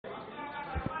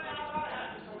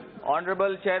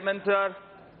Honorable Chairman, sir,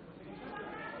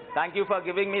 thank you for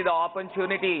giving me the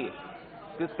opportunity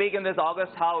to speak in this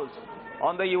august House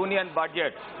on the Union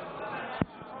budget.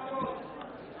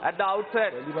 At the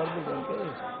outset,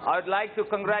 I would like to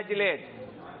congratulate,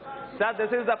 sir,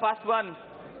 this is the first one.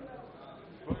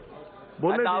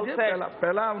 At the outset,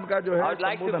 I would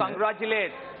like to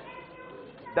congratulate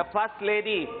the First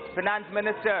Lady, Finance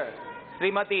Minister,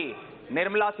 Srimati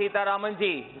Nirmala Sitharaman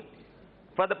ji,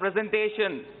 for the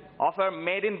presentation of her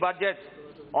maiden budget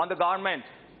on the government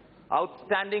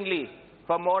outstandingly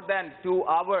for more than 2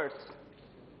 hours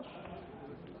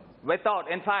without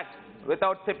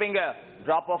sipping a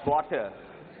drop of water.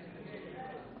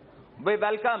 We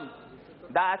welcome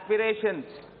the aspirations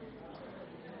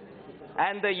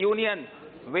and the union.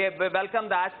 We welcome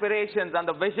the aspirations and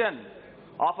the vision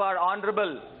of our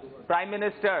Honorable Prime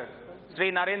Minister,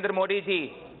 Sri Narendra Modi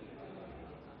ji,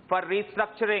 for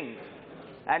restructuring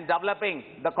and developing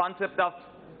the concept of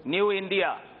New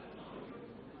India.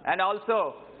 And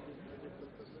also,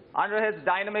 under his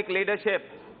dynamic leadership,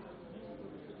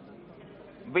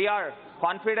 we are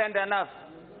confident enough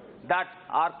that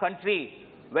our country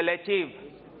will achieve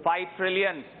 $5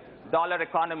 trillion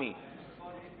economy.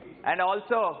 And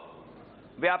also,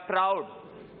 we are proud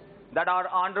that our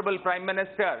Honorable Prime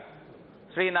Minister,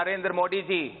 Sri Narendra Modi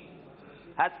ji,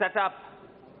 has set up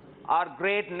our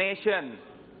great nation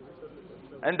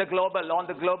on the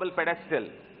global pedestal.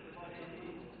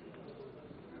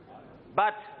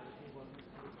 But,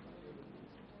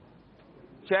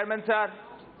 Chairman sir,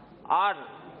 our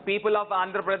people of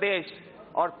Andhra Pradesh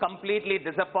are completely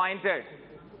disappointed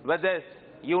with this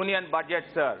union budget,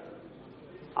 sir.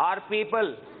 Our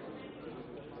people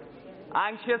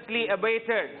anxiously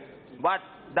awaited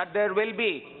that there will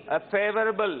be a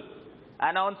favorable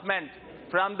announcement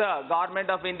from the Government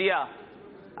of India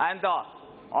and the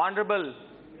Honorable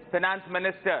Finance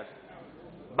Minister.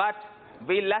 But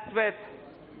we left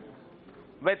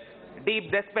with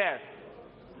deep despair.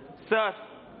 Sir,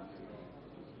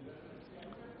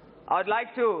 I would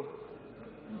like to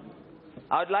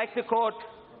quote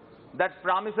that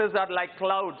promises are like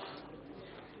clouds.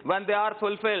 When they are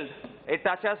fulfilled, it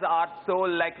touches our soul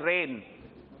like rain.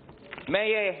 मैं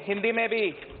ये हिंदी में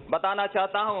भी बताना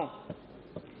चाहता हूँ,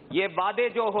 ये वादे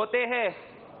जो होते हैं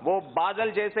वो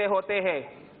बादल जैसे होते हैं,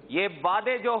 ये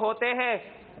वादे जो होते हैं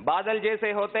बादल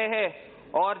जैसे होते हैं,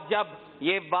 और जब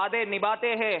ये वादे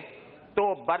निभाते हैं तो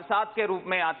बरसात के रूप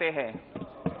में आते हैं।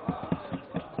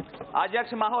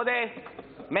 अध्यक्ष महोदय,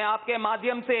 मैं आपके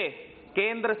माध्यम से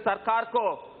केंद्र सरकार को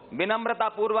विनम्रता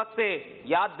पूर्वक से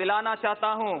याद दिलाना चाहता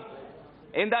हूं।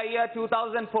 In the year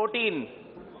 2014,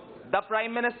 the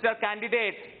Prime Minister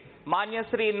candidate, Manya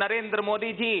Shri Narendra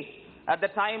Modi ji, at the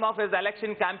time of his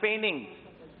election campaigning,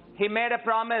 he made a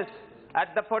promise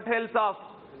at the foothills of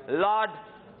Lord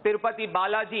Tirupati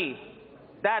Balaji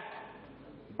that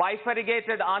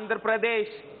bifurcated Andhra Pradesh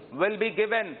will be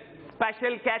given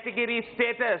special category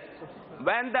status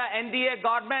when the NDA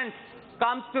government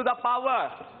comes to the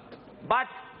power. But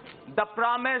the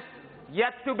promise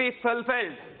yet to be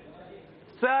fulfilled.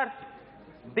 Sir,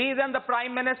 even the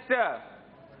Prime Minister,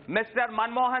 Mr.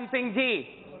 Manmohan Singh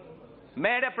ji,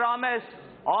 made a promise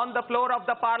on the floor of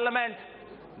the Parliament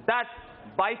that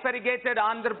bifurcated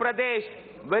Andhra Pradesh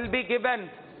will be given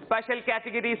special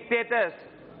category status.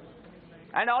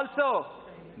 And also,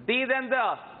 even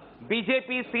the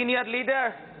BJP senior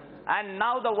leader and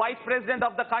now the Vice President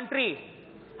of the country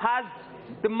has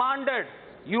demanded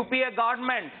UPA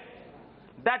government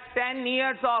that 10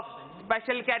 years of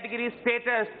special category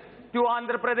status to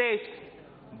Andhra Pradesh.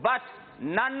 But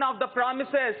none of the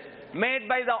promises made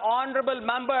by the honorable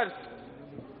members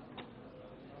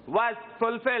was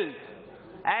fulfilled,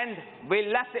 and we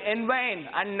left in vain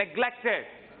and neglected.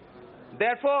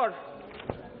 Therefore,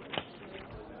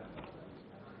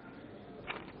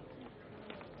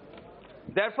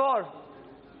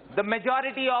 the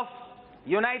majority of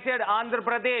United Andhra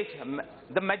Pradesh,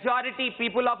 the majority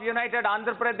people of United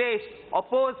Andhra Pradesh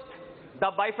opposed the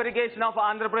bifurcation of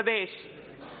Andhra Pradesh.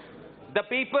 The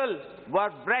people were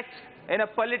wretched in a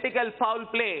political foul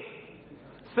play.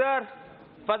 Sir,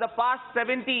 for the past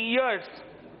 70 years,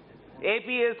 AP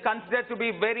is considered to be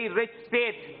a very rich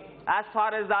state as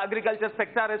far as the agriculture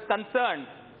sector is concerned.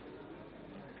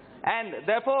 And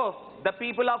therefore, the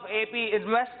people of AP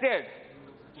invested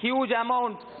huge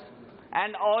amounts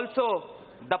and also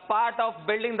the part of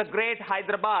building the great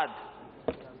Hyderabad,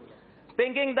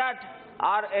 thinking that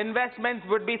our investments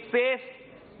would be safe,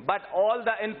 but all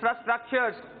the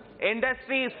infrastructures,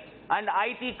 industries and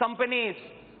IT companies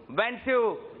went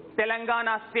to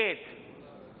Telangana state.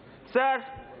 Sir,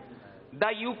 the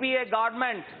UPA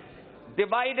government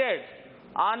divided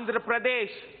Andhra Pradesh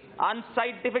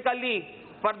unscientifically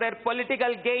for their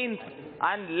political gains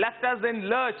and left us in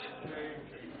lurch.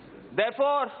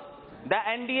 Therefore, the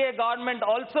NDA government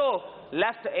also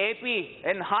left AP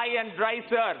in high and dry,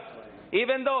 sir.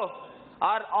 Even though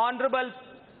our Honorable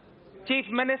Chief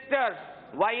Minister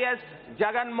Y.S.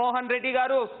 Jagan Reddy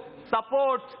Garu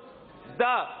supports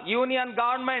the union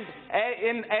government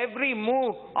in every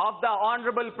move of the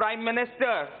Honorable Prime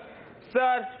Minister.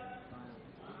 Sir,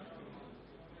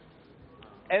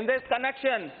 in this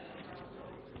connection,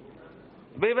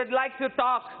 we would like to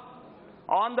talk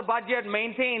on the budget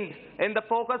maintained in the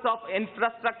focus of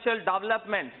infrastructural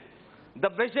development. The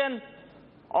vision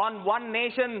on one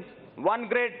nation, one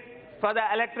grid for the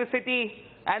electricity,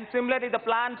 and similarly the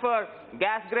plan for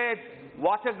gas grids,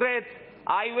 water grids,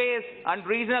 highways and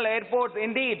regional airports,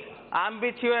 indeed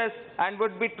ambitious and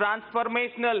would be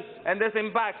transformational in this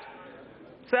impact.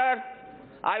 Sir,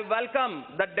 I welcome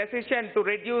the decision to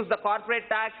reduce the corporate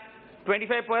tax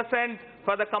 25%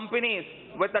 for the companies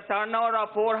with a turnover of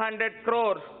 400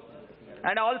 crores.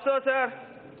 And also, sir,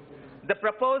 the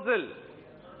proposal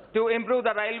to improve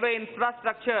the railway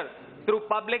infrastructure through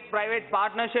public-private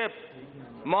partnership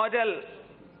model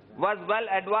was well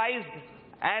advised,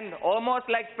 and almost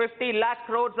like 50 lakh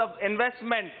crores of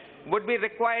investment would be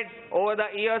required over the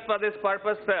years for this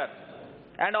purpose, sir.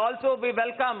 And also we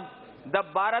welcome the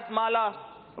Bharat Mala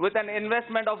with an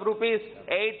investment of rupees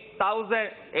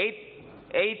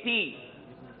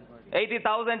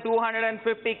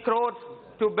 80,250 crores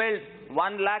to build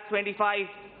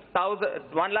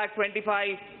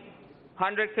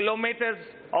 1,25,100 kilometers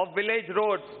of village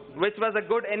roads, which was a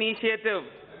good initiative,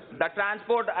 the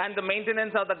transport and the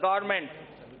maintenance of the government.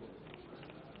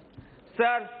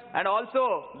 Sir, and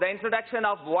also the introduction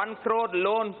of 1 crore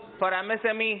loan for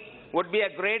MSME would be a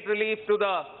great relief to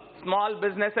the small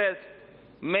businesses,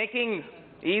 making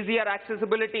easier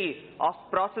accessibility of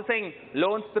processing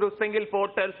loans through single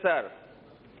portal, sir.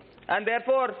 And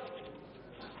therefore,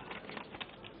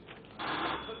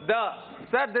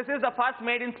 sir, this is the first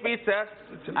maiden speech, sir.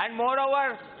 And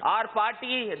moreover, our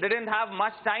party didn't have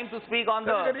much time to speak on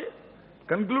the...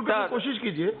 Conclude करने की कोशिश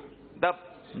कीजिए.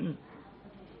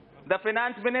 The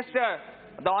Finance Minister,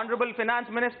 the Honorable Finance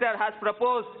Minister has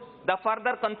proposed the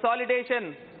further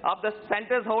consolidation of the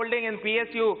center's holding in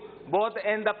PSU, both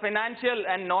in the financial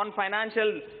and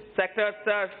non-financial sectors,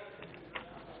 sir.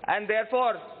 And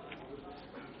therefore,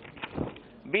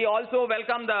 we also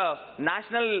welcome the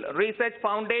National Research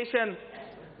Foundation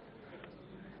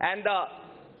and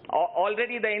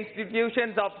already the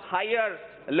institutions of higher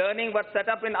learning were set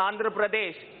up in Andhra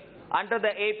Pradesh under the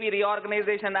AP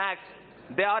Reorganization Act.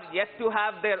 They are yet to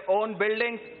have their own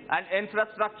buildings and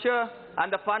infrastructure,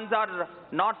 and the funds are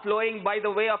not flowing by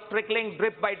the way of trickling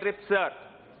drip by drip, sir.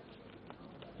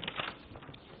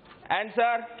 And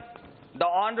sir, the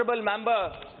honorable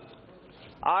member,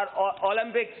 our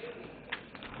Olympics,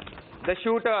 the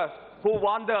shooter who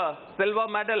won the silver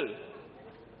medal,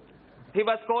 he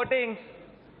was quoting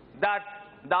that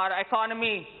our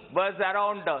economy was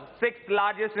around 6th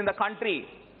largest in the country.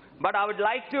 But I would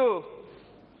like to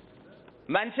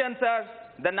mention, sir,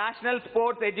 the National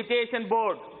Sports Education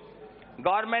Board,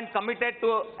 government committed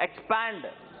to expand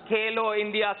Khelo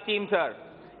India scheme, sir.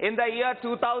 In the year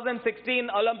 2016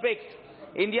 Olympics,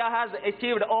 India has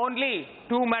achieved only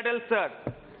 2 medals, sir,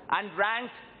 and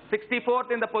ranked 64th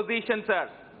in the position, sir.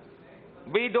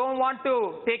 We don't want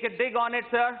to take a dig on it,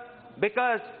 sir,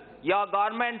 because your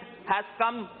government has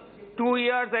come 2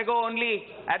 years ago only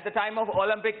at the time of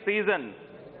Olympic season.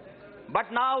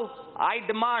 But now I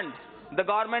demand the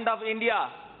government of India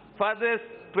for this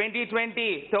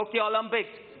 2020 Tokyo Olympics,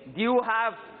 do you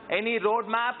have any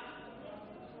roadmap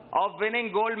of winning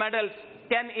gold medals?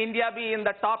 Can India be in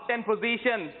the top 10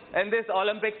 position in this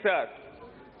Olympics, sir?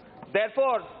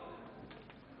 Therefore,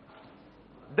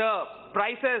 the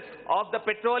prices of the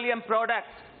petroleum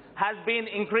products has been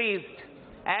increased,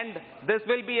 and this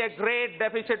will be a great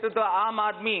deficit to the Aam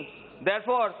Aadmi.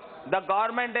 Therefore, the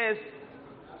government is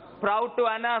proud to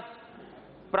announce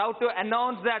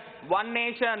that one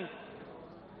nation,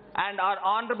 and our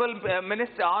honorable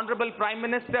Prime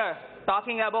Minister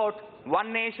talking about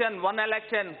one nation, one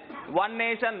election, one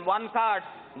nation, one card,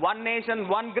 one nation,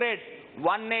 one grid,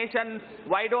 one nation.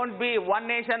 Why don't be one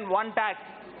nation, one tax?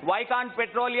 Why can't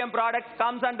petroleum products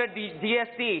comes under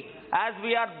GST, as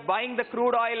we are buying the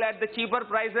crude oil at the cheaper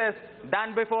prices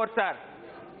than before, sir?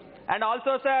 And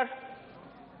also, sir,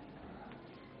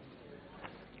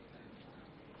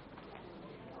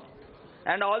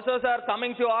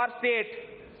 coming to our state.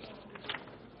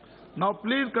 Now,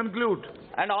 please conclude.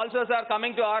 And also, sir,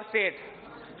 coming to our state.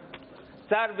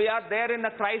 Sir, we are there in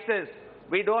a crisis.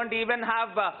 we don't even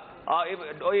have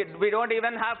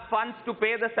funds to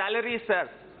pay the salaries, sir.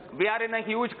 We are in a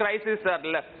huge crisis,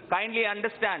 sir. Kindly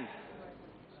understand.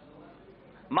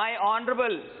 My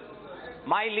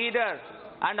leader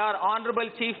and our honorable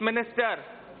Chief Minister,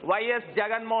 YS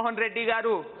Jagan Mohan Reddy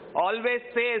Garu, always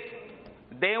says,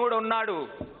 Devudu unnadu.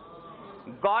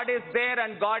 God is there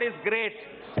and God is great.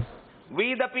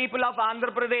 We, the people of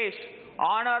Andhra Pradesh,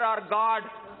 honor our God,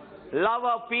 love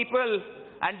our people,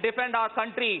 and defend our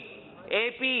country.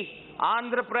 AP,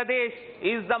 Andhra Pradesh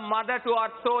is the mother to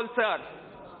our soul, sir.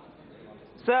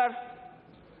 Sir,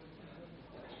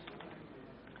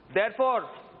 therefore,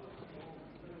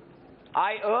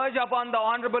 I urge upon the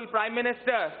Honorable Prime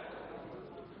Minister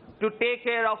to take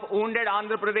care of wounded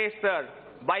Andhra Pradesh, sir,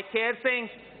 by caring,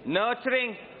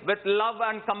 nurturing with love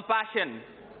and compassion.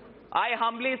 I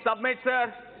humbly submit,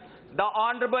 sir, the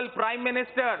Honorable Prime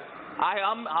Minister,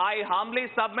 I humbly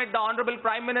submit the Honorable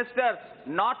Prime Minister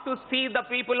not to see the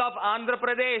people of Andhra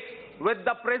Pradesh with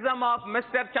the prism of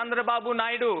Mr. Chandrababu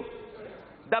Naidu.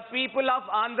 The people of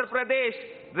Andhra Pradesh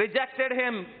rejected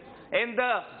him in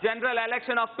the general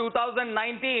election of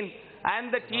 2019,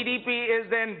 and the TDP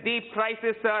is in deep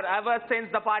crisis, sir, ever since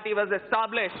the party was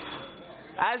established.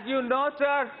 As you know,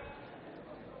 sir,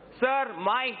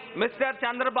 Mr.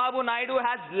 Chandrababu Naidu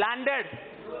has landed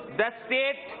the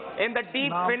state in the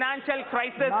deep financial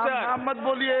crisis, sir. नाम मत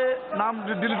बोलिए, नाम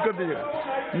delete कर दीजिएगा,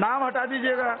 नाम हटा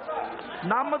दीजिएगा,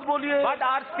 नाम मत बोलिए। But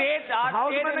our state in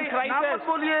crisis. नाम मत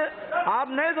बोलिए, आप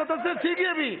नए सदस्य सीखिए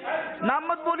अभी, नाम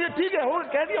मत बोलिए, ठीक है, हो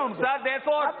कह दिया उनको। Sir,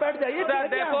 therefore, आप बैठ जाइए,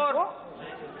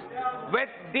 with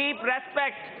deep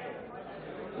respect,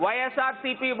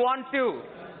 YSRCP want to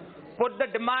put the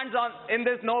demands in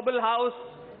this noble house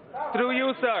through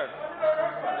you, sir.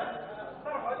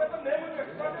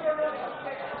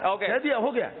 Okay.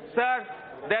 Sir,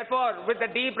 therefore, with the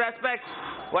deep respect,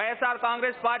 YSR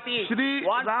Congress Party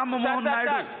wants...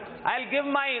 Sir, I'll give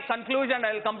my conclusion,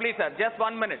 I'll complete, sir. Just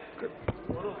 1 minute.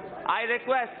 I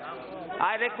request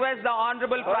the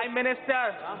Honorable Prime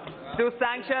Minister to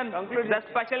sanction the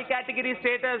special category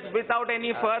status without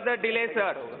any further delay,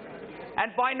 sir.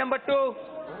 And point number 2,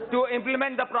 to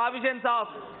implement the provisions of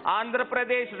Andhra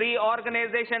Pradesh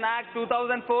Reorganization Act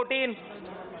 2014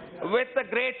 with a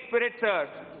great spirit, sir.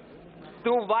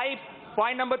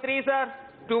 Point number 3, sir,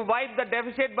 to wipe the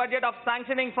deficit budget of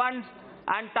sanctioning funds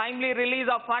and timely release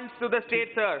of funds to the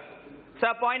state, sir.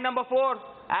 Sir, point number 4,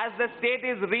 as the state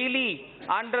is really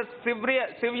under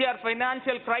severe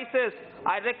financial crisis,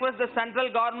 I request the central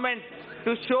government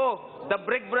to show the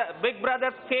big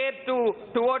brother's care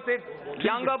towards its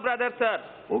younger brother, sir.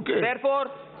 Okay. Therefore,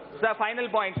 the final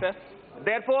point, sir.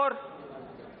 Therefore,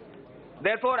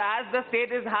 as the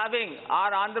state is having,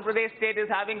 our Andhra Pradesh state is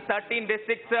having 13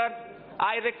 districts, sir,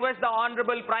 I request the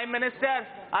Honorable Prime Minister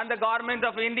and the Government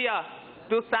of India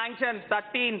to sanction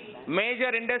 13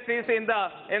 major industries in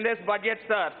this budget,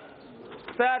 sir.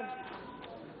 Sir,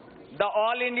 the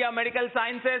All India Medical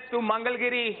Sciences to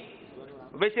Mangalgiri,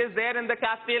 which is there in the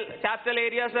capital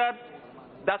area, sir.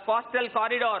 The coastal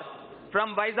corridor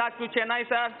from Vizag to Chennai,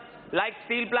 sir, like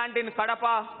steel plant in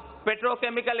Kadapa,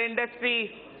 petrochemical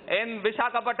industry in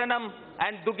Visakhapatnam,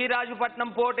 and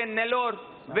Dugirajupatnam port in Nellore,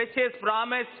 which is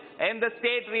promised in the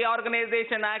State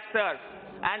Reorganization Act, sir.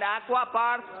 And Aqua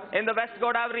Park in the West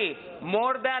Godavari.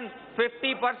 More than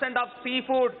 50% of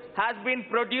seafood has been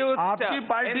produced आपकी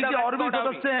party in the के और West भी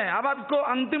Godavari. सदस्य हैं, अब आपको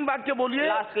अंतिम वाक्य बोलिए।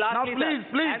 Now please.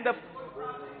 And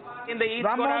in the East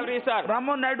Godavari, sir.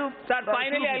 Ramon Naidu. Sir,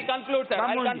 finally I'll conclude, sir.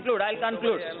 I'll conclude.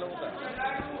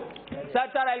 Sir,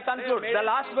 I'll conclude. The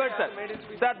last word, sir.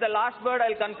 Sir, the last word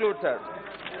I'll conclude, sir.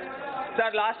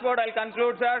 Last word I'll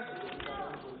conclude, sir.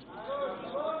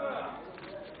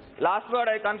 Last word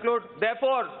I conclude.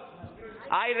 Therefore,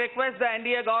 I request the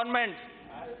NDA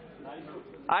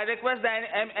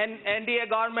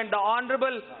government, the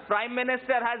Honorable Prime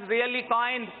Minister has really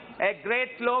coined a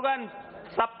great slogan,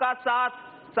 Sabka Saath,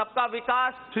 Sabka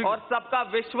Vikas, or Sabka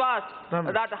Vishwas.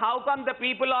 That how come the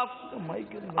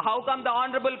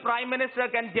Honorable Prime Minister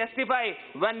can justify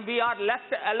when we are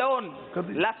left alone,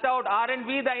 left out? Aren't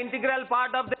we the integral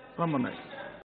part of the...